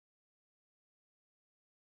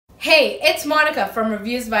Hey, it's Monica from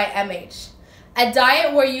Reviews by MH. A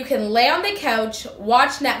diet where you can lay on the couch,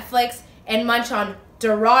 watch Netflix, and munch on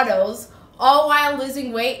Dorados, all while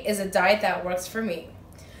losing weight, is a diet that works for me.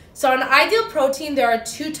 So on Ideal Protein, there are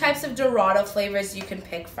two types of Dorado flavors you can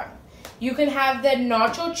pick from. You can have the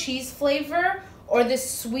Nacho cheese flavor or the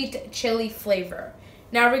sweet chili flavor.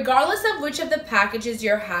 Now, regardless of which of the packages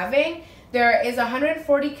you're having, there is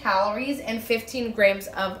 140 calories and 15 grams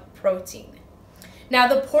of protein. Now,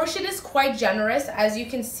 the portion is quite generous, as you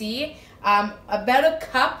can see, about a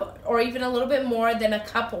cup or even a little bit more than a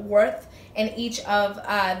cup worth in each of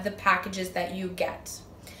the packages that you get.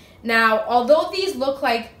 Now, although these look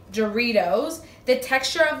like Doritos, the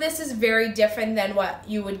texture of this is very different than what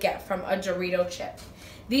you would get from a Dorito chip.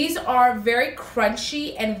 These are very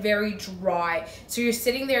crunchy and very dry, so you're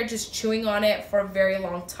sitting there just chewing on it for a very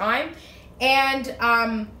long time. And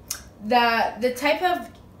the type of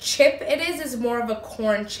chip it is more of a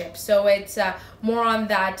corn chip, so it's more on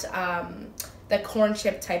that the corn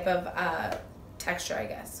chip type of texture, I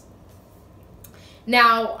guess.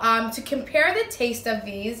 Now, to compare the taste of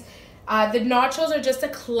these, the nachos are just a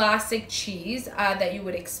classic cheese that you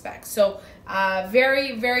would expect. So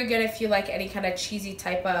very, very good if you like any kind of cheesy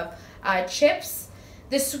type of chips.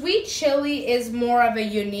 The sweet chili is more of a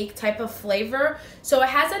unique type of flavor, so it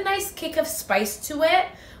has a nice kick of spice to it,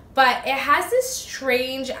 but it has this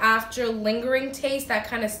strange after lingering taste that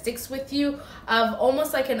kind of sticks with you of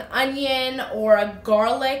almost like an onion or a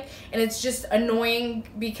garlic, and it's just annoying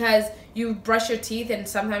because you brush your teeth and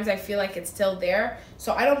sometimes I feel like it's still there.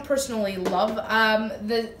 So I don't personally love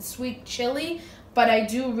the sweet chili, but I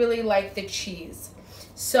do really like the cheese.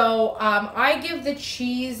 So I give the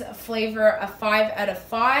cheese flavor a 5 out of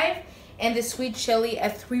 5 and the sweet chili a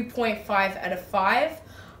 3.5 out of 5.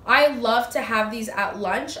 I love to have these at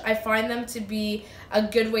lunch. I find them to be a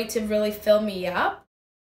good way to really fill me up.